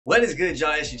What is good,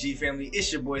 y'all? SUG family?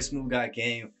 It's your boy Smooth Guy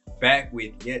Game, back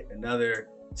with yet another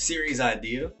series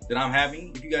idea that I'm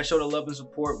having. If you guys show the love and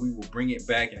support, we will bring it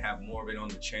back and have more of it on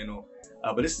the channel.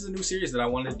 But this is a new series that I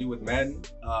wanted to do with Madden.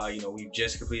 We've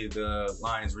just completed the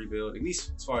Lions rebuild, at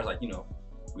least as far as we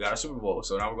got a Super Bowl.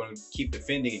 So now we're going to keep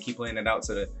defending and keep playing it out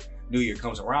to the new year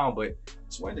comes around. But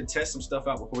just wanted to test some stuff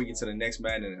out before we get to the next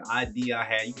Madden. And an idea I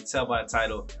had, you can tell by the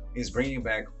title, is bringing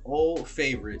back old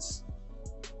favorites.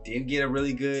 Didn't get a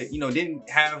really good, didn't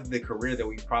have the career that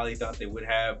we probably thought they would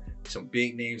have. Some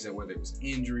big names that, whether it was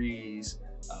injuries,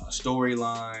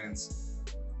 storylines,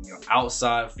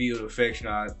 outside field affection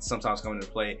sometimes come into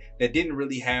play, that didn't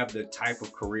really have the type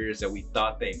of careers that we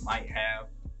thought they might have.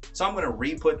 So I'm going to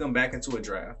re-put them back into a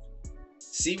draft,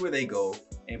 see where they go,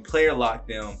 and player lock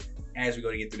them as we go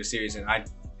to get through the series. And I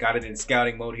got it in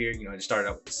scouting mode here. I just started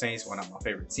out with the Saints, one of my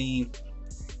favorite team.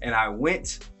 And I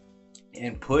went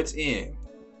and put in,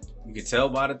 you can tell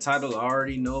by the title, I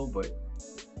already know, but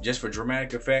just for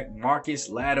dramatic effect, Marcus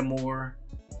Lattimore.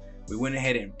 We went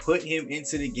ahead and put him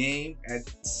into the game at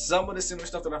some of the similar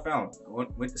stuff that I found.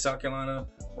 Went to South Carolina,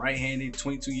 right-handed,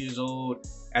 22 years old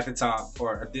at the time,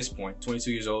 or at this point,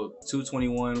 22 years old,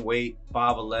 221, weight,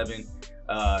 5'11".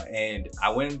 And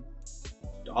I went,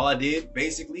 all I did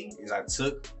basically is I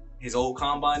took his old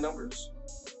combine numbers.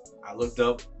 I looked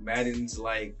up Madden's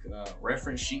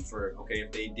reference sheet for, okay,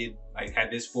 if they did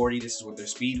had this 40, this is what their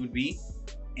speed would be,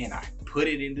 and I put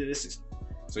it into the system.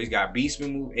 So he's got beast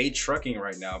spin move, A trucking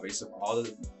right now, based on all of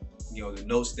the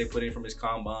notes they put in from his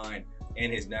combine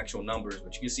and his actual numbers.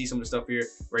 But you can see some of the stuff here: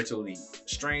 great to elite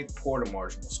strength, poor to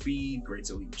marginal speed, great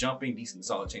to elite jumping, decent to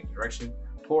solid change of direction,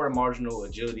 poor to marginal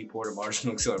agility, poor to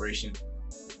marginal acceleration.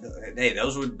 Hey,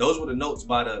 those were the notes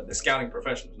by the scouting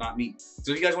professionals, not me.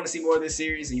 So if you guys want to see more of this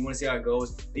series and you want to see how it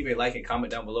goes, leave a like and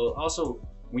comment down below. Also,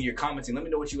 when you're commenting, let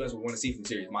me know what you guys would want to see from the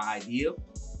series. My idea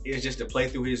is just to play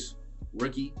through his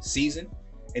rookie season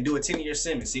and do a 10-year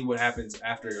sim and see what happens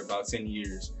after about 10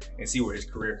 years and see where his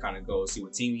career kind of goes, see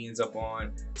what team he ends up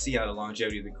on, see how the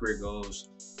longevity of the career goes,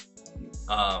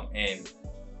 and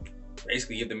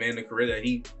basically give the man the career that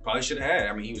he probably should have had.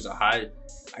 I mean, he was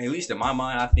at least in my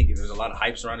mind, I think there's a lot of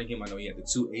hype surrounding him. I know he had the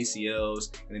 2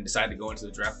 ACLs and then decided to go into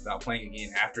the draft without playing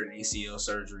again after an ACL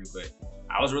surgery. But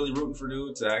I was really rooting for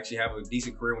dude to actually have a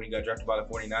decent career when he got drafted by the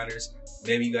 49ers.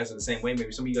 Maybe you guys are the same way.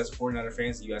 Maybe some of you guys are 49er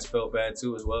fans and you guys felt bad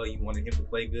too as well. You wanted him to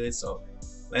play good. So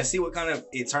let's see what kind of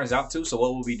it turns out to. So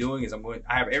what we'll be doing is I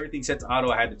have everything set to auto.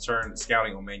 I had to turn the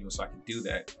scouting on manual so I can do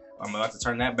that. I'm about to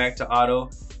turn that back to auto.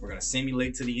 We're going to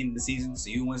simulate to the end of the season,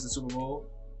 see who wins the Super Bowl,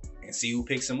 and see who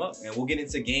picks him up. And we'll get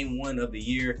into game 1 of the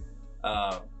year.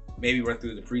 Maybe run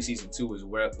through the preseason too as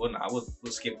well. Well, nah,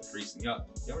 we'll skip the preseason. Y'all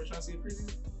ever trying to see the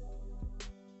preseason?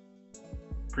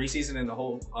 Preseason and the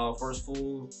whole first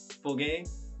full game?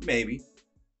 Maybe.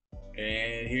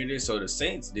 And here it is. So the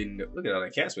Saints didn't, look at all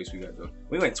that cap space we got though.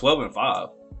 We went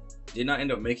 12-5. Did not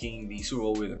end up making the Super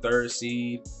Bowl with the 3rd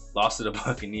seed. Lost to the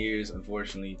Buccaneers,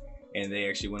 unfortunately. And they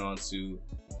actually went on to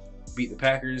beat the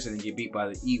Packers and then get beat by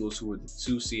the Eagles, who were the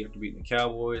 2 seed after beating the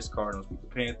Cowboys. Cardinals beat the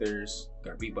Panthers,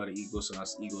 got beat by the Eagles, so now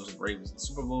it's Eagles and Ravens in the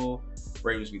Super Bowl.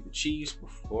 Ravens beat the Chiefs.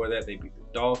 Before that, they beat the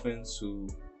Dolphins, who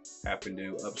happened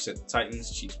to upset the Titans.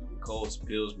 Chiefs beat the Colts,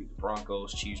 Bills beat the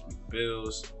Broncos, Chiefs beat the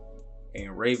Bills,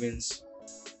 and Ravens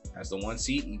as the 1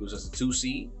 seed, Eagles as the 2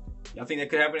 seed. Y'all think that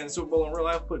could happen in the Super Bowl in real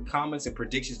life? Put comments and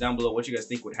predictions down below what you guys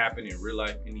think would happen in real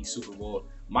life in the Super Bowl.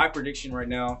 My prediction right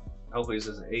now, hopefully this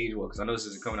doesn't age well because I know this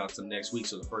isn't coming out until next week,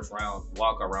 so the first round,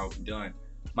 walkout round will be done.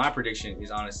 My prediction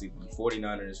is honestly the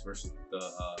 49ers versus the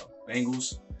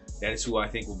Bengals. That is who I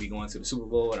think will be going to the Super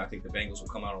Bowl, and I think the Bengals will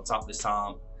come out on top this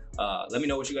time. Let me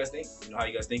know what you guys think. How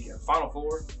you guys think. Final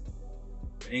 4,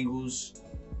 Bengals.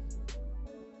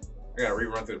 I gotta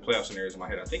rerun through the playoff scenarios in my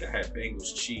head. I think I had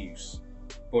Bengals, Chiefs,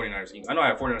 49ers, Eagles. I know I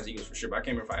had 49ers, Eagles for sure, but I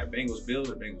can't remember if I had Bengals, Bills,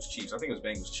 or Bengals, Chiefs. I think it was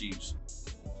Bengals, Chiefs.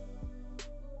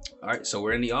 All right, so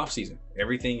we're in the off season.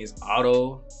 Everything is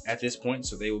auto at this point,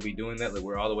 so they will be doing that. Like,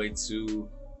 we're all the way to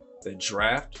the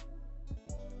draft.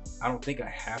 I don't think I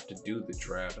have to do the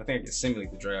draft. I think I can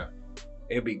simulate the draft.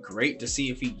 It'd be great to see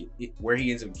if where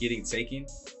he ends up getting taken.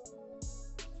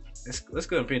 Let's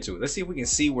go into it. Let's see if we can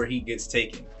see where he gets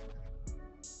taken.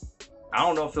 I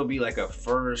don't know if it'll be like a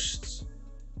first.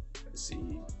 Let's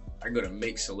see. I go to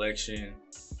make selection.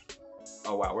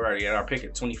 Oh wow, we're already at our pick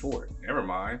at 24. Never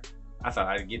mind. I thought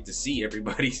I'd get to see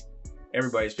everybody's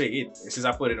pick. Since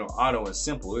I put it on auto and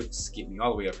simple, it skipped me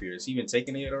all the way up here. Is he even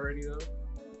taking it already though?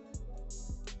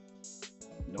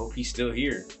 Nope, he's still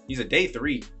here. He's a day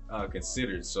 3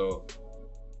 considered, so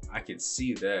I can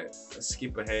see that. Let's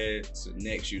skip ahead to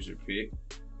next user pick.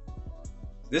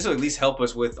 This will at least help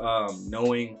us with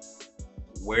knowing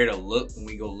where to look when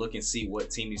we go look and see what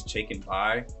team he's taken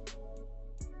by.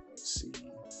 Let's see.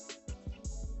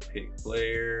 Pick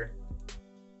player.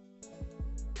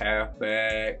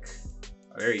 Halfback.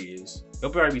 Oh, there he is. He'll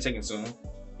probably be taken soon.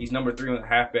 He's number 3 on the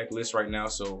halfback list right now,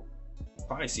 so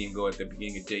probably see him go at the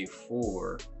beginning of day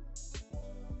 4.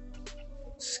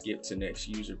 Skip to next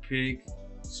user pick.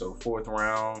 So 4th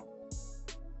round.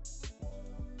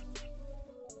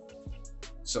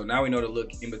 So now we know to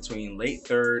look in between late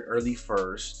 3rd, early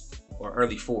 1st, or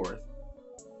early 4th.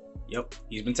 Yep,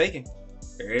 he's been taken.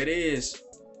 There it is.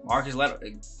 Marcus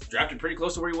Lattimore drafted pretty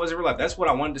close to where he was in real life. That's what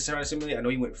I wanted to try to simulate. I know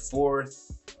he went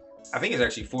 4th. I think it's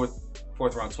actually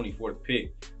 4th round, 24th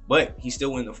pick. But he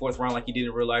still went in the 4th round like he did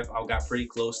in real life. I got pretty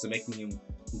close to making him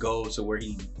go to where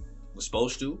he was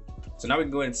supposed to. So now we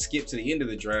can go ahead and skip to the end of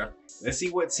the draft. Let's see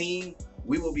what team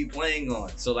we will be playing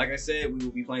on. So like I said, we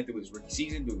will be playing through his rookie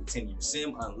season, doing the 10-year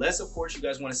sim, unless of course you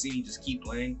guys want to see me just keep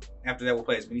playing. After that, we'll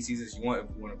play as many seasons as you want.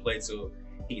 If you want to play till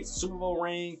he gets a Super Bowl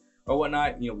ring or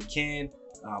whatnot, you know, we can.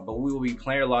 But we will be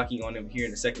player locking on him here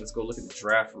in a second. Let's go look at the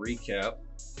draft recap.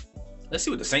 Let's see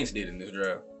what the Saints did in this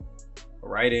draft.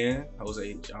 Right in,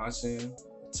 Jose Johnson,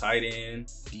 tight end,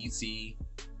 DT,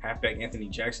 halfback Anthony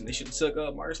Jackson. They should have took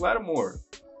up Marcus Lattimore,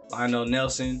 Lionel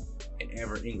Nelson, and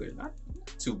Amber English. Not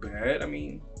too bad. I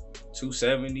mean,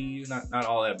 270s, not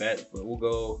all that bad. But we'll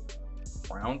go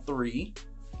round 3.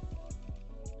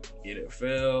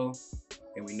 NFL,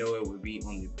 and we know it would be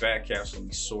on the back half, so let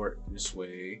me sort this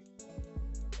way.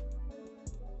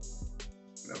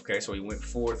 Okay, so he went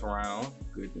 4th round.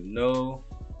 Good to know.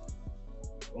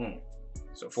 Boom.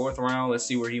 So 4th round, let's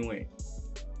see where he went.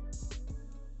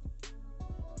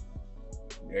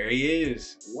 There he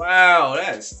is. Wow,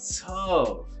 that's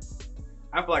tough.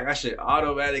 I feel like I should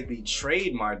automatically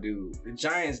trade my dude. The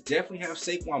Giants definitely have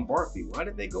Saquon Barkley. Why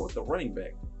did they go with the running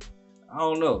back? I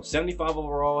don't know. 75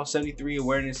 overall, 73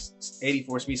 awareness,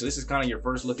 84 speed. So this is kind of your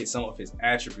first look at some of his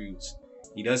attributes.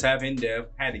 He does have in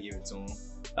depth. Had to give it to him.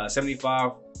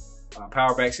 75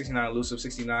 power back, 69 elusive,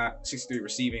 63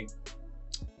 receiving,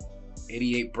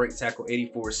 88 break tackle,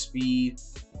 84 speed,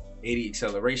 80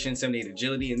 acceleration, 78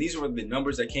 agility. And these were the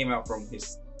numbers that came out from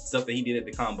his stuff that he did at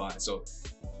the combine. So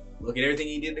look at everything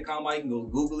he did at the combine. You can go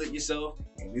Google it yourself.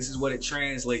 And this is what it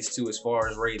translates to as far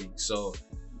as ratings. So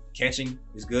catching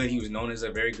is good. He was known as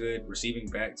a very good receiving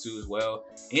back too as well.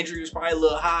 Injury was probably a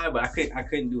little high, but I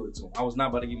couldn't do it to him. I was not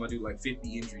about to give my dude like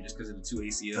 50 injury just because of the 2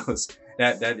 ACLs.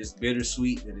 That is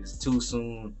bittersweet. That is too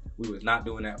soon. We was not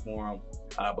doing that for him.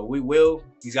 But we will.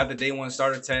 He's got the day 1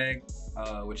 starter tag,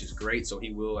 which is great. So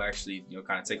he will actually, you know,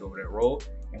 kind of take over that role.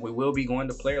 And we will be going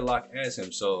to player lock as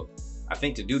him. So I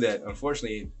think to do that,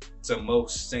 unfortunately, to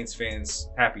most Saints fans'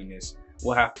 happiness,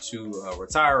 we'll have to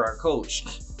retire our coach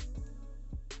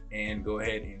and go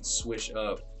ahead and switch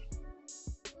up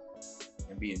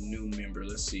and be a new member.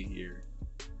 Let's see here.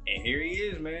 And here he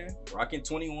is, man. Rocking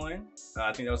 21.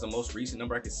 I think that was the most recent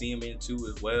number I could see him in too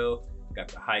as well. Got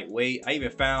the height, weight. I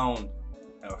even found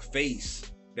a face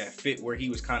that fit where he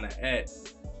was kind of at.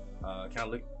 Kind of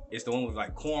look, it's the one with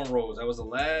like cornrows. That was the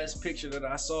last picture that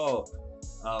I saw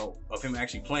of him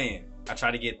actually playing. I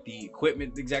tried to get the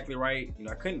equipment exactly right. You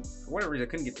know, I couldn't, for whatever reason, I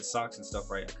couldn't get the socks and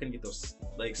stuff right. I couldn't get those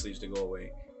leg sleeves to go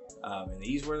away. And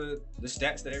these were the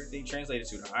stats that everything translated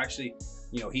to. Now, actually,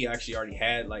 you know, he actually already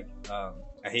had like a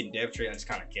hidden dev trade. I just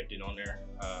kind of kept it on there.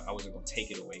 I wasn't going to take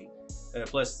it away.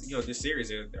 Plus, you know, this series,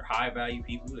 they're high value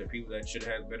people. They're people that should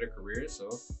have better careers. So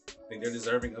I think they're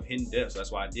deserving of hidden dev. So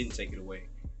that's why I didn't take it away.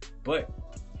 But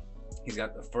he's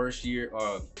got the first year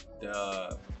of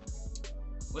the,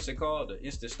 what's it called? The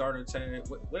instant starter tag,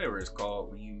 whatever it's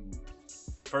called. When you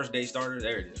first day starter,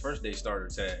 there it is. First day starter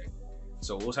tag.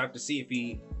 So we'll have to see if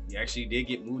he actually did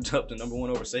get moved up to number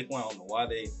 1 over Saquon. I don't know why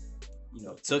they, you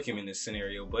know, took him in this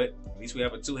scenario, but at least we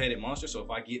have a 2-headed monster. So if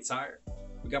I get tired,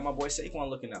 we got my boy Saquon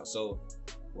looking out. So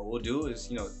what we'll do is,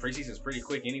 you know, preseason is pretty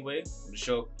quick anyway. We'll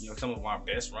show, you know, some of our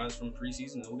best runs from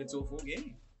preseason, and we'll get to a full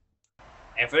game.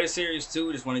 And for this series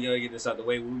too, just want to get this out the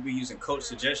way. We'll be using coach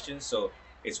suggestions, so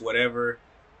it's whatever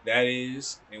that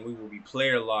is, and we will be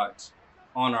player locked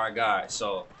on our guys.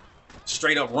 So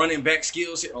straight up running back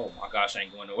skills. Oh my gosh, I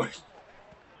ain't going nowhere.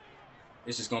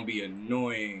 It's just gonna be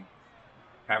annoying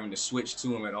having to switch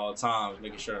to him at all times,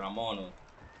 making sure that I'm on him.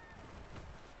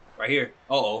 Right here.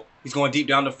 Uh-oh. He's going deep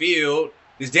down the field.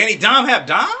 Does Danny Dom have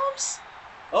Doms?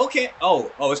 Okay.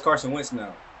 Oh, it's Carson Wentz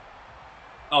now.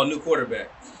 Oh, new quarterback.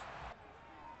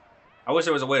 I wish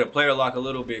there was a way to player lock a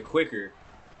little bit quicker,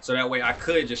 so that way I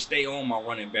could just stay on my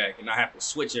running back and not have to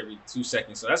switch every 2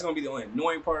 seconds. So that's going to be the only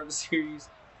annoying part of the series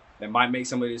that might make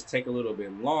some of this take a little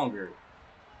bit longer.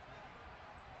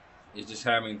 It's just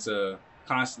having to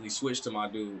constantly switch to my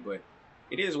dude. But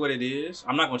It is what it is.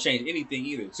 I'm not gonna change anything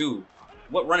either, too.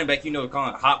 What running back you know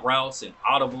calling hot routes and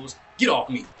audibles? Get off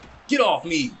me! Get off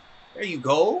me! There you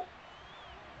go.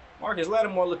 Marcus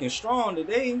Lattimore looking strong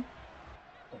today.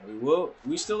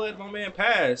 We still let my man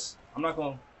pass. I'm not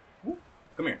gonna. Whoop.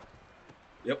 Come here.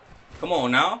 Yep. Come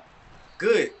on now.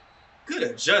 Good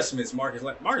adjustments, Marcus.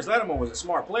 Marcus Lattimore was a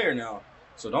smart player now,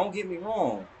 so don't get me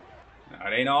wrong. Now,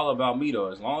 it ain't all about me though.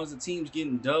 As long as the team's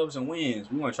getting dubs and wins,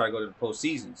 we want to try to go to the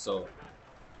postseason. So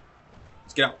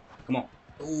let's get out. Come on.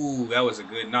 Ooh, that was a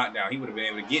good knockdown. He would have been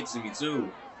able to get to me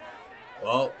too.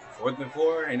 Well, 4th and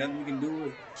 4, ain't nothing we can do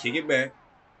with kick it back.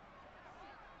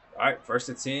 All right, 1st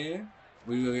and 10.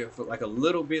 We will get for like a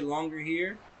little bit longer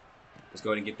here. Let's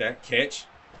go ahead and get that catch.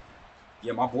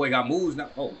 Yeah, my boy got moves now.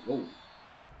 Oh, whoa.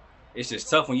 It's just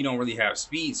tough when you don't really have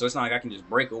speed, so it's not like I can just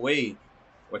break away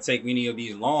or take any of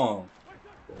these long.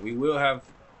 But we will have,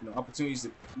 opportunities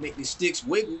to make these sticks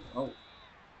wiggle. Oh,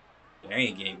 they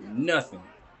ain't gave me nothing.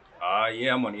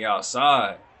 Yeah, I'm on the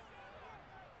outside.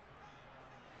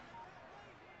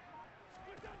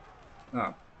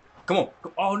 Come on.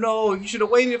 Oh, no, you should have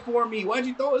waited for me. Why'd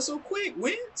you throw it so quick,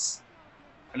 Wentz?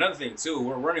 Another thing, too,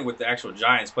 we're running with the actual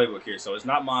Giants playbook here, so it's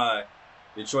not my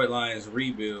Detroit Lions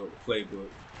rebuild playbook.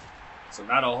 So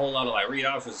not a whole lot of like read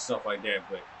options and stuff like that,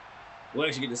 but we'll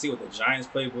actually get to see what the Giants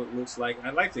playbook looks like. And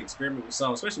I'd like to experiment with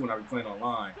some, especially when I be playing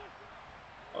online.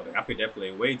 Oh, I picked that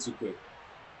play way too quick.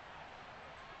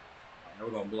 All right,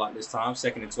 we're gonna block this time.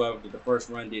 2nd and 12. The first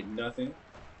run did nothing.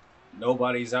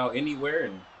 Nobody's out anywhere,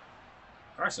 and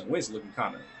Carson Wentz looking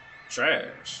kind of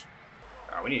trash.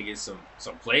 All right, we need to get some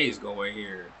plays going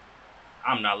here.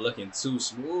 I'm not looking too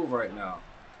smooth right now.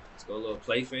 Let's go a little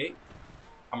play fake.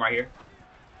 I'm right here.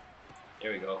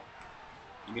 There we go.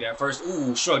 Give me that first.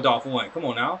 Ooh, shrugged off one. Come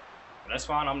on now. But that's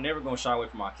fine. I'm never going to shy away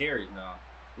from my carries now.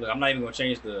 Look, I'm not even going to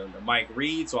change the mic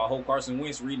read, so I hope Carson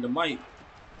Wentz reading the mic.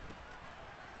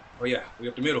 Oh, yeah. We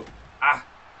up the middle.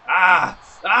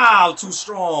 Too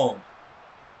strong.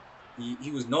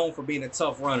 He was known for being a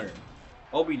tough runner.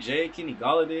 OBJ, Kenny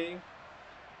Golladay,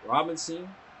 Robinson,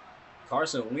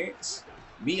 Carson Wentz,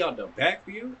 me out the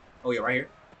backfield. Oh, yeah, right here.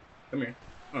 Come here.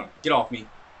 Get off me.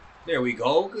 There we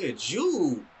go. Good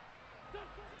Jude.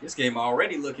 This game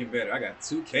already looking better. I got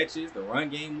 2 catches. The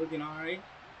run game looking all right.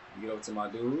 Get over to my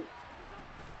dude.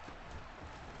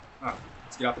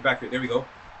 Let's get off the backfield. There we go.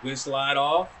 Good slide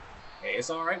off. Hey,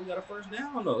 it's all right. We got a first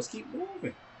down, though. Let's keep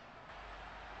moving.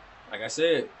 Like I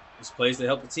said, this plays to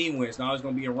help the team win. It's not always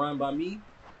going to be a run by me.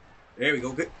 There we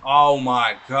go. Good. Oh,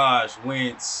 my gosh,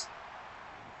 Wentz.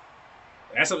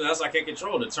 That's something else I can't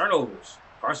control, the turnovers.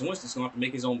 Carson Wentz is going to have to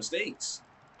make his own mistakes.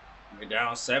 We're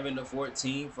down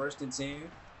 7-14, 1st and 10.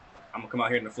 I'm going to come out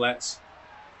here in the flats.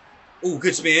 Ooh,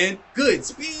 good spin. Good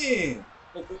spin.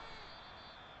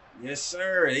 Yes,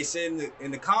 sir. They said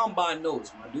in the combine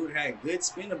notes, my dude had good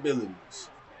spin abilities.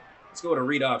 Let's go to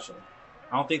read option.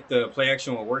 I don't think the play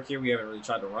action will work here. We haven't really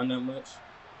tried to run that much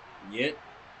yet.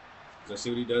 Let's see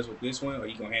what he does with this one. Or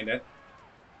he going to hand that.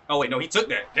 Oh, wait. No, he took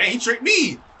that. Dang, he tricked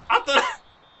me. I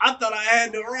thought I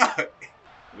had the rock.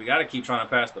 We got to keep trying to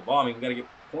pass the ball. I mean, we got to get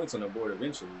points on the board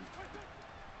eventually.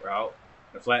 We're out.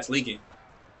 The flat's leaking.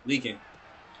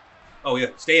 Oh, yeah.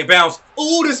 Stay in bounds.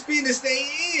 Oh, the spin to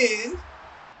stay in.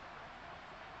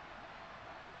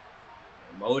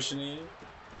 Motioning. Here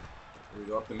we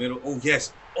go up the middle. Oh,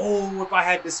 yes. Oh, if I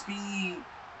had the speed.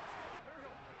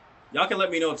 Y'all can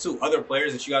let me know, too, other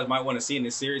players that you guys might want to see in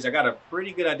this series. I got a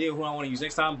pretty good idea of who I want to use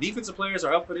next time. Defensive players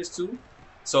are up for this, too.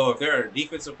 So if there are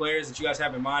defensive players that you guys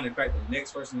have in mind, in fact, the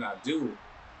next person that I do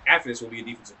after this will be a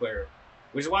defensive player,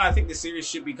 which is why I think this series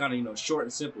should be kind of, short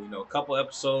and simple. A couple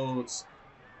episodes,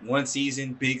 1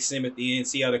 season, big sim at the end,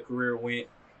 see how the career went.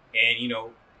 And,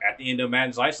 at the end of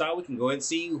Madden's lifestyle, we can go ahead and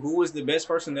see who was the best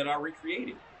person that I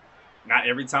recreated. Not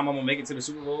every time I'm going to make it to the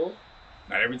Super Bowl.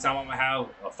 Not every time I'm going to have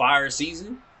a fire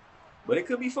season. But it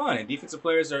could be fun. And defensive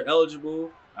players are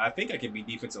eligible. I think I can be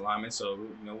defensive lineman. So,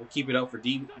 we'll keep it up for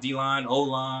D-line,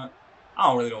 O-line. I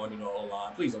don't really want to do no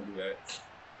O-line. Please don't do that.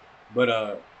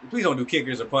 But please don't do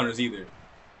kickers or punters either.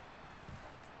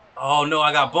 Oh, no,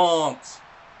 I got bumped.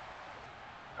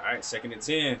 All right, 2nd and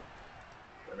 10.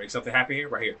 Gotta make something happen here.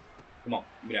 Right here. Come on.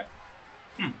 Give me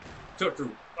that. Took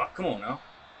through. Oh, come on now.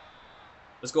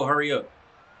 Let's go. Hurry up.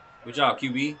 Good job,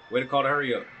 QB. Way to call to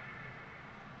hurry up.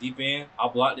 Deep in. I'll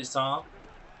block this time.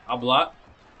 I'll block.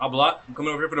 I'm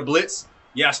coming over here for the blitz.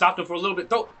 Yeah, I stopped him for a little bit.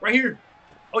 Throw right here.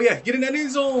 Oh, yeah. Get in that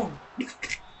end zone.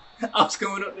 I was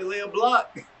coming up to lay a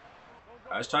block.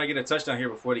 I was trying to get a touchdown here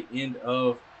before the end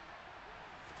of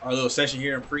our little session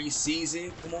here in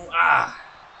preseason. Come on.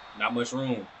 Not much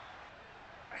room.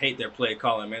 I hate their play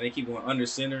calling, man. They keep going under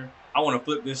center. I want to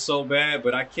flip this so bad,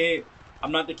 but I can't.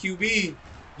 I'm not the QB.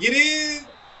 Get in.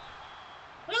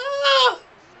 Ah!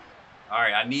 All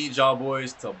right, I need y'all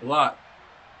boys to block.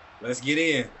 Let's get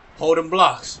in. Hold them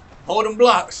blocks. Hold them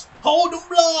blocks. Hold them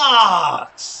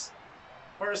blocks.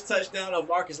 First touchdown of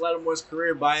Marcus Lattimore's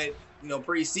career by,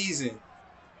 preseason.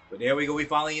 But there we go. We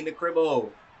finally in the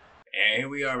cribbo. And here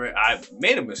we are. I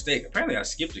made a mistake. Apparently, I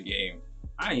skipped a game.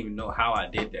 I don't even know how I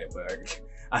did that, but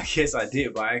I guess I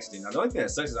did by accident. Now, the only thing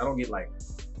that sucks is I don't get,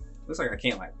 looks like I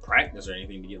can't, practice or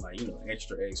anything to get,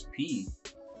 extra XP.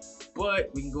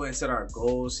 But we can go ahead and set our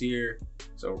goals here.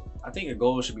 So I think a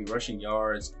goal should be rushing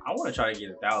yards. I want to try to get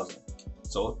 1,000.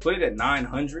 So put it at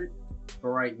 900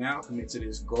 for right now. Commit to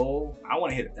this goal. I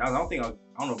want to hit 1,000. I don't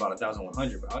know about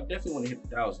 1,100, but I definitely want to hit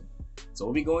 1,000. So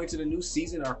we'll be going to the new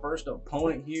season. Our first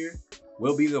opponent here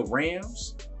will be the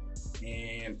Rams.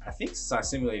 And I think since I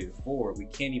simulated forward, we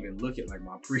can't even look at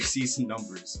my preseason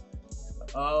numbers.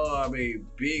 Oh, I made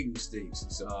big mistakes.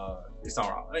 It's all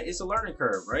right. It's a learning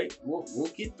curve, right? We'll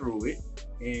get through it,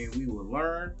 and we will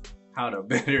learn how to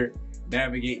better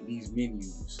navigate these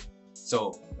menus.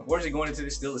 So, unfortunately, going into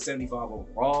this still at 75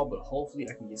 overall, but hopefully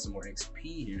I can get some more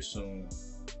XP here soon,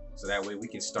 so that way we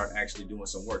can start actually doing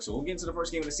some work. So we'll get into the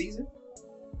first game of the season.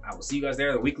 I will see you guys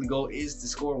there. The weekly goal is to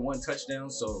score 1 touchdown,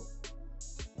 so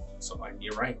I can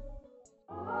get right.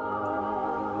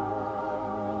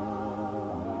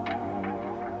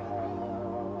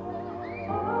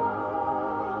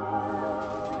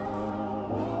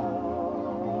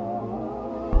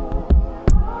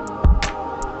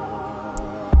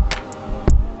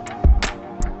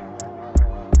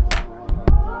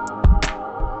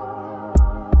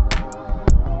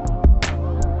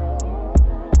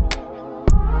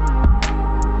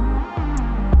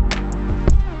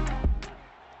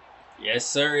 Yes,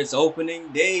 sir. It's opening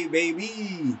day,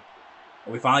 baby.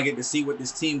 And we finally get to see what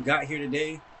this team got here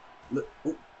today. Look,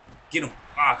 ooh, get him.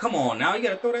 Ah, come on now. You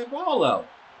got to throw that ball out.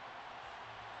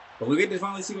 But we get to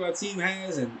finally see what our team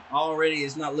has, and already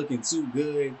it's not looking too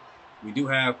good. We do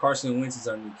have Carson Wentz as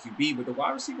our new QB, but the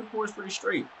wide receiver core is pretty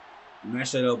straight. You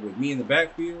match that up with me in the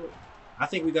backfield. I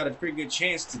think we got a pretty good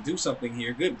chance to do something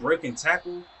here. Good break and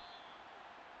tackle.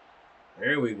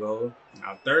 There we go.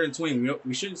 Now 3rd and 20.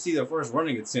 We shouldn't see the first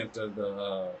running attempt of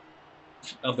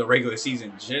the regular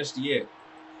season just yet.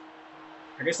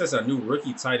 I guess that's a new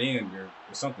rookie tight end or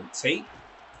something. Tate.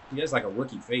 He has a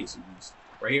rookie face. He's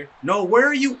right here. No, where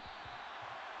are you?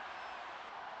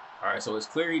 All right, so it's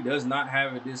clear he does not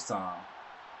have it this time.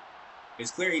 It's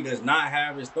clear he does not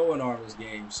have his throwing arm this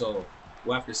game. So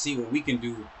we'll have to see what we can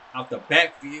do out the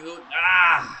backfield.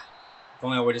 If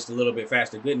only I were just a little bit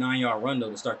faster. Good 9-yard run, though,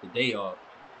 to start the day off.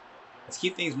 Let's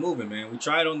keep things moving, man. We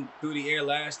tried on through the air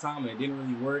last time, and it didn't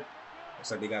really work. Looks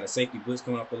like they got a safety blitz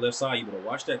coming off the left side. You better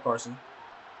watch that, Carson.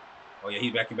 Oh, yeah,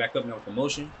 he's backing back up now with the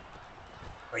motion.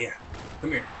 Oh, yeah.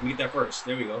 Come here. Let me get that first.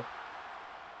 There we go.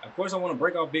 Of course, I want to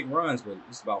break off big runs, but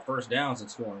it's about first downs and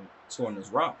scoring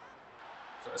this route.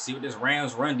 So let's see what this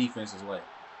Rams run defense is like.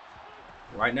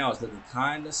 Right now, it's looking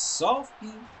kind of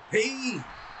softy. Hey!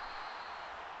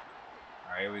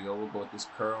 All right, here we go. We'll go with this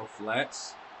curl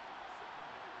flats.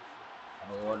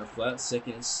 I'll go on the flats.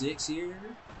 2nd and 6 here.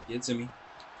 Get it to me.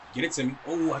 Get it to me.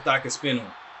 Oh, I thought I could spin him.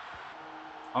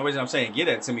 The only reason I'm saying get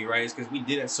that to me, right, is because we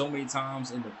did that so many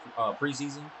times in the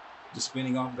preseason. Just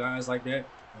spinning off guys like that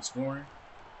and scoring.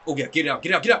 Oh, yeah. Get it out.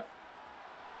 Get it out. Get it out.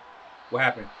 What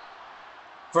happened?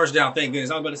 First down. Thank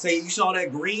goodness. I was about to say, you saw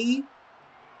that green?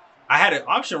 I had an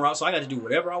option route, so I got to do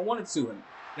whatever I wanted to. And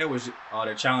that was,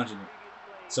 they're challenging it.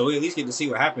 So we at least get to see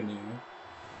what happened there.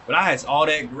 But I had all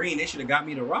that green. They should have got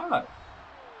me the rod.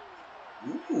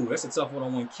 Ooh, that's a tough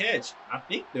one-on-one catch. I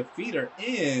think the feet are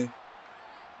in.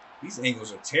 These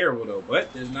angles are terrible, though.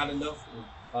 But there's not enough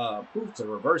proof to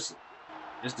reverse it.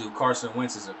 This dude, Carson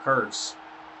Wentz, is a curse.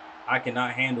 I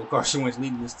cannot handle Carson Wentz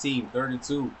leading this team. 3rd and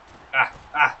 2.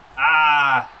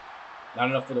 Not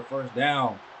enough for the first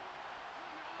down.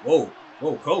 Whoa,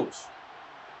 coach.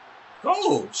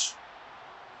 Coach.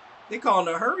 They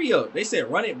calling a hurry up. They said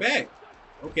run it back.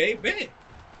 Okay, bet.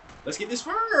 Let's get this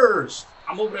first.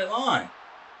 I'm over that line.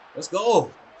 Let's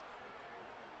go.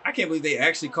 I can't believe they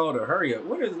actually called a hurry up.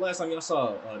 When is the last time y'all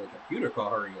saw the computer call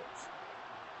hurry ups?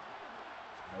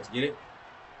 Let's get it.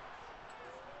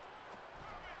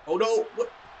 Oh no.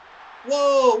 What?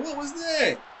 Whoa, what was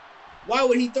that? Why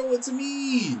would he throw it to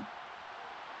me?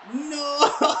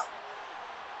 No.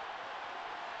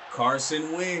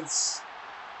 Carson Wentz.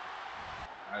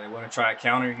 All right, they want to try a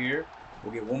counter here.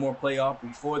 We'll get one more play off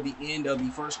before the end of the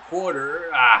first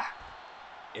quarter.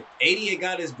 If 80 had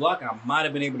got his block, I might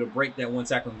have been able to break that one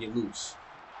tackle and get loose.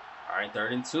 All right,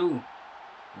 3rd and 2. We'll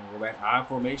go back high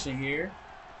formation here.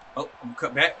 Oh, I'm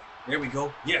cut back. There we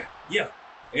go. Yeah.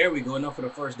 There we go. Enough for the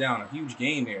first down. A huge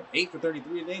gain there. 8 for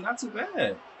 33 today. Not too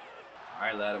bad. All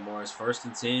right, Lattimore. It's 1st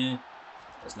and 10.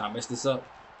 Let's not mess this up.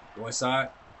 Go inside.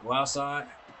 Go outside.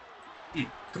 Come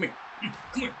here.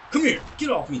 Come here. Come here. Get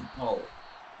off me. Oh.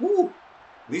 Woo.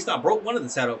 At least I broke one of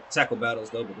the tackle battles,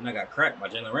 though, but then I got cracked by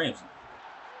Jalen Ramsey.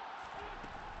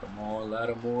 Come on,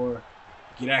 Lattimore.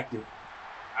 Get active.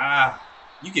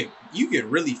 You can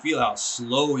really feel how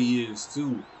slow he is,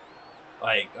 too.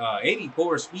 Like,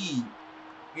 84 speed.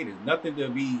 It is nothing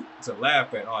to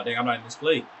laugh at. Oh, dang, I'm not in this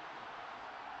play.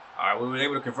 All right, we were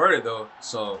able to convert it, though.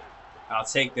 So, I'll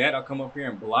take that. I'll come up here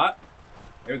and block.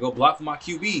 There we go. Block for my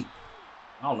QB.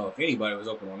 I don't know if anybody was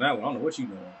open on that one. I don't know what you're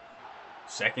doing.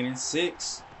 2nd and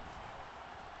 6.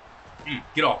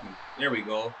 Get off me. There we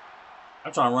go.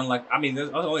 I'm trying to run like,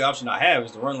 the only option I have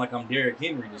is to run like I'm Derrick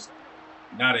Henry, just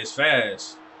not as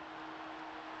fast.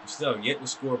 We still have yet to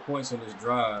score points on this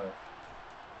drive.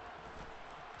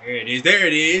 There it is. There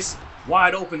it is.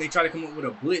 Wide open. They try to come up with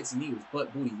a blitz, and he was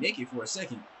butt booty naked for a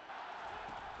second.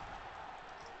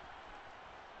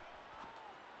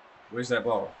 Where's that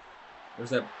ball? Where's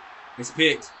that? It's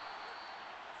picked.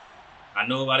 I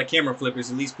know about a camera flip.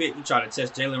 It's at least picked. You tried to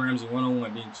test Jalen Ramsey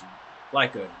one-on-one, didn't you?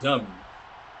 Like a dummy.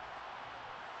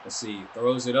 Let's see.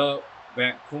 Throws it up.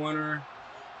 Back corner.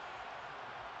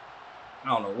 I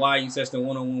don't know why you testing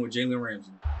one-on-one with Jalen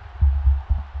Ramsey.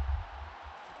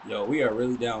 Yo, we are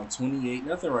really down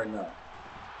 28-0 right now.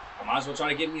 I might as well try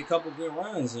to get me a couple good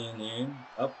runs in, man.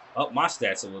 Up my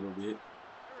stats a little bit.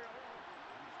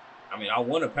 I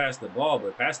want to pass the ball,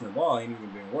 but passing the ball ain't even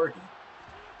been working.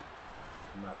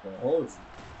 I'm not going to hold you.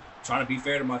 I'm trying to be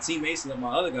fair to my teammates and let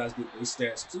my other guys get their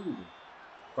stats too.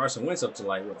 Carson Wentz up to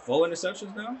like, what, 4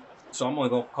 interceptions now? So I'm only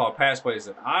going to call pass plays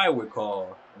that I would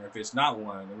call. And if it's not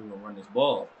one, then we're going to run this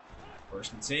ball.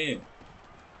 1st and 10.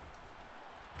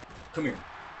 Come here.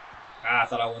 I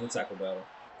thought I won the tackle battle.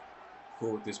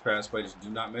 Cool with this pass play. Just do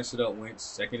not mess it up,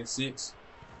 Wentz. 2nd and 6.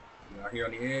 You're out here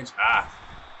on the edge.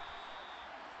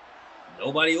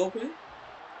 Nobody open.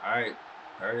 All right.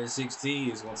 3rd and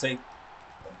 16 is going to take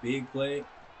a big play.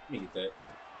 Let me get that.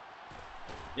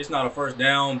 It's not a first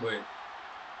down, but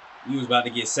he was about to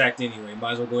get sacked anyway.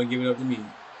 Might as well go and give it up to me.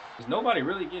 Is nobody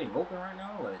really getting open right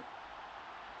now? Like,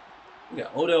 we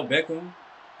got Odell Beckham,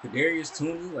 Kadarius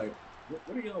Toney. Like,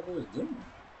 what are y'all boys doing?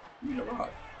 Give me the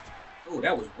rock. Oh,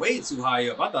 that was way too high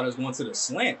up. I thought it was going to the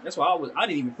slant. That's why I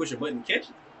didn't even push a button to catch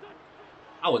it.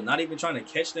 I was not even trying to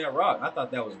catch that rock. I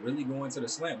thought that was really going to the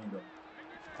slant window.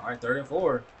 All right, 3rd and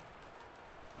 4.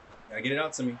 Gotta get it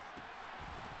out to me.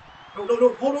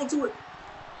 No, hold on to it.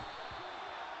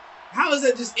 How is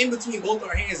that just in between both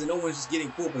our hands and no one's just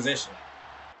getting full possession?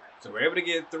 So we're able to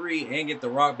get 3 and get the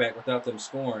rock back without them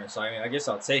scoring. So I guess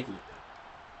I'll take it.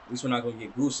 At least we're not gonna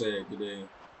get goose egg today.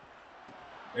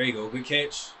 There you go, good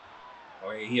catch. Oh,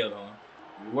 he held on.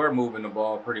 We were moving the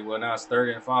ball pretty well. Now it's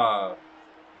 3rd and 5.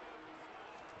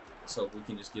 Let's hope we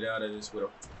can just get out of this with a.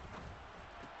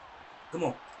 Come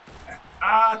on.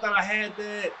 I thought I had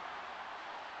that.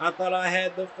 I thought I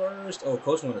had the first. Oh,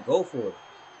 coach wanted to go for it.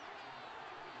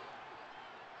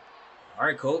 All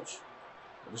right, coach.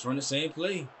 We'll just run the same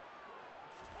play.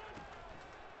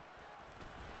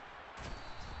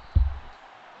 Yeah,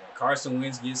 Carson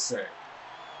Wentz gets sacked.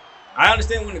 I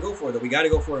understand when to go for it, though. We got to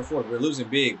go for it in 4th. We're losing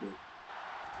big, but.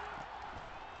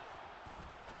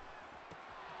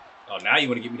 Oh, now you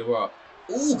want to give me the rock.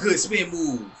 Ooh, good spin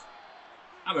move.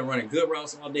 I've been running good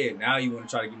routes all day. Now you want to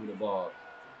try to give me the ball.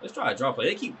 Let's try a draw play.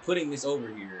 They keep putting this over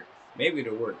here. Maybe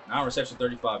it'll work. 9 reception,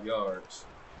 35 yards.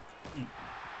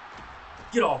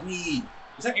 Get off me.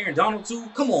 Is that Aaron Donald too?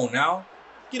 Come on now.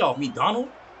 Get off me, Donald.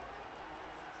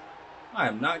 I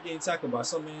am not getting tackled by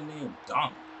some man named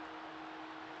Donald.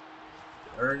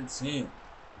 3rd and 10. Here,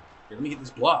 let me get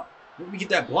this block. Let me get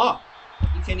that block.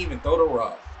 You can't even throw the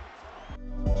rock.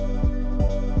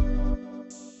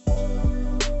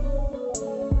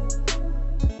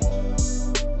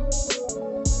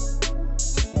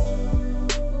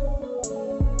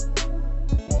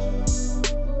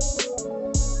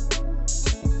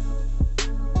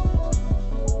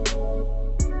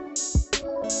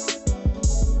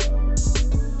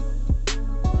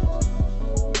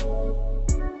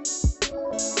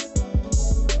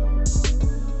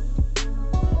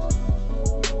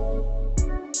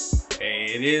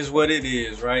 It is what it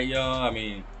is, right, y'all?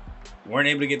 Weren't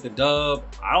able to get the dub.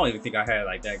 I don't even think I had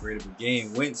like that great of a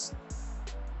game. Wentz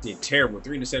did terrible.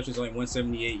 3 interceptions, only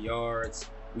 178 yards.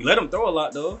 We let him throw a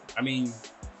lot, though.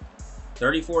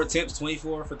 34 attempts,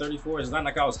 24 for 34. It's not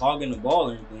like I was hogging the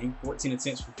ball or anything. 14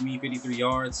 attempts for me, 53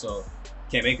 yards. So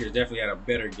Cam Akers definitely had a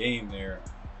better game there.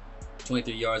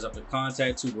 23 yards after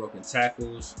contact, 2 broken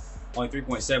tackles. Only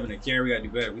 3.7 to carry. We gotta do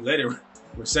better. We led it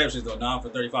receptions though, 9 for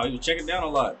 35. He was checking down a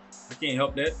lot. I can't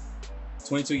help that.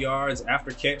 22 yards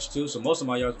after catch too. So most of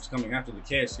my yards was coming after the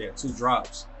catch. He had 2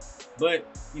 drops. But,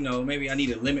 you know, maybe I need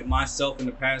to limit myself in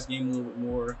the pass game a little bit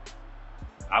more.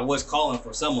 I was calling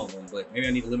for some of them, but maybe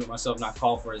I need to limit myself, not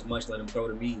call for as much, let him throw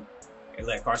to me, and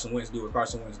let Carson Wentz do what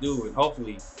Carson Wentz do. And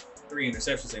hopefully 3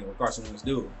 interceptions ain't what Carson Wentz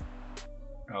do.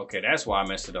 Okay, that's why I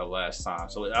messed it up last time.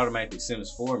 So it automatically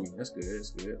sims for me. That's good,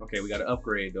 that's good. Okay, we got to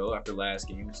upgrade though after last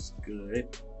game, which is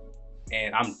good.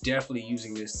 And I'm definitely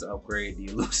using this to upgrade the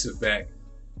elusive back.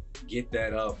 Get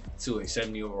that up to a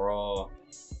 70 overall.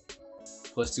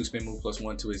 +2 spin move,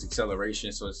 +1 to his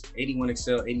acceleration. So it's 81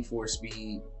 excel, 84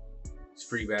 speed. It's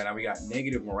pretty bad. Now we got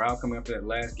negative morale coming after that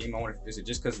last game. I wonder if is it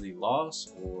just because of the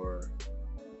loss or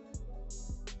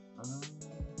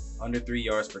under 3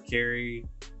 yards per carry.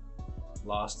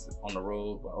 Lost on the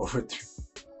road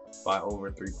by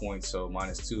over 3 points. So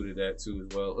 -2 to that too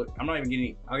as well. Look, I'm not even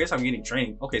getting. I guess I'm getting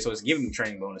training. Okay, so it's giving me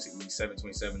training bonus at least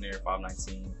 727 there,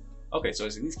 519. Okay, so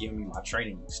it's at least giving me my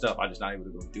training stuff. I'm just not able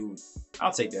to go do it.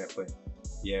 I'll take that, but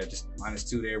yeah, just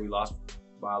 -2 there. We lost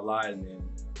by a lot, and then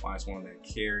 -1 on that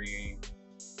carrying.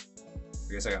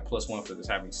 I guess I got +1 for this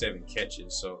having 7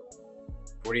 catches. So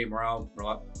 48 morale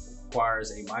requires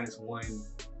a -1,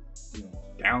 you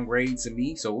know, downgrade to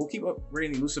me. So we'll keep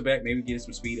upgrading the elusive back, maybe get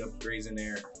some speed upgrades in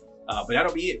there. But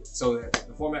that'll be it. So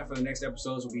the format for the next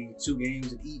episodes will be 2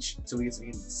 games each until we get to the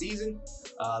end of the season.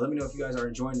 Let me know if you guys are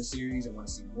enjoying the series and want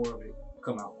to see more of it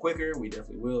come out quicker. We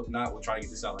definitely will. If not, we'll try to get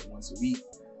this out like once a week.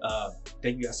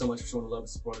 Thank you guys so much for showing the love and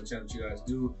support of the channel that you guys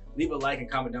do. Leave a like and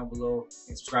comment down below,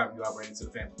 and subscribe if you are brand into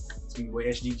the family. It's me, your boy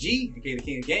SGG, aka the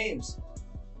King of Games.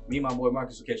 Me and my boy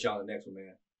Marcus will catch y'all in the next one,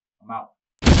 man. I'm out.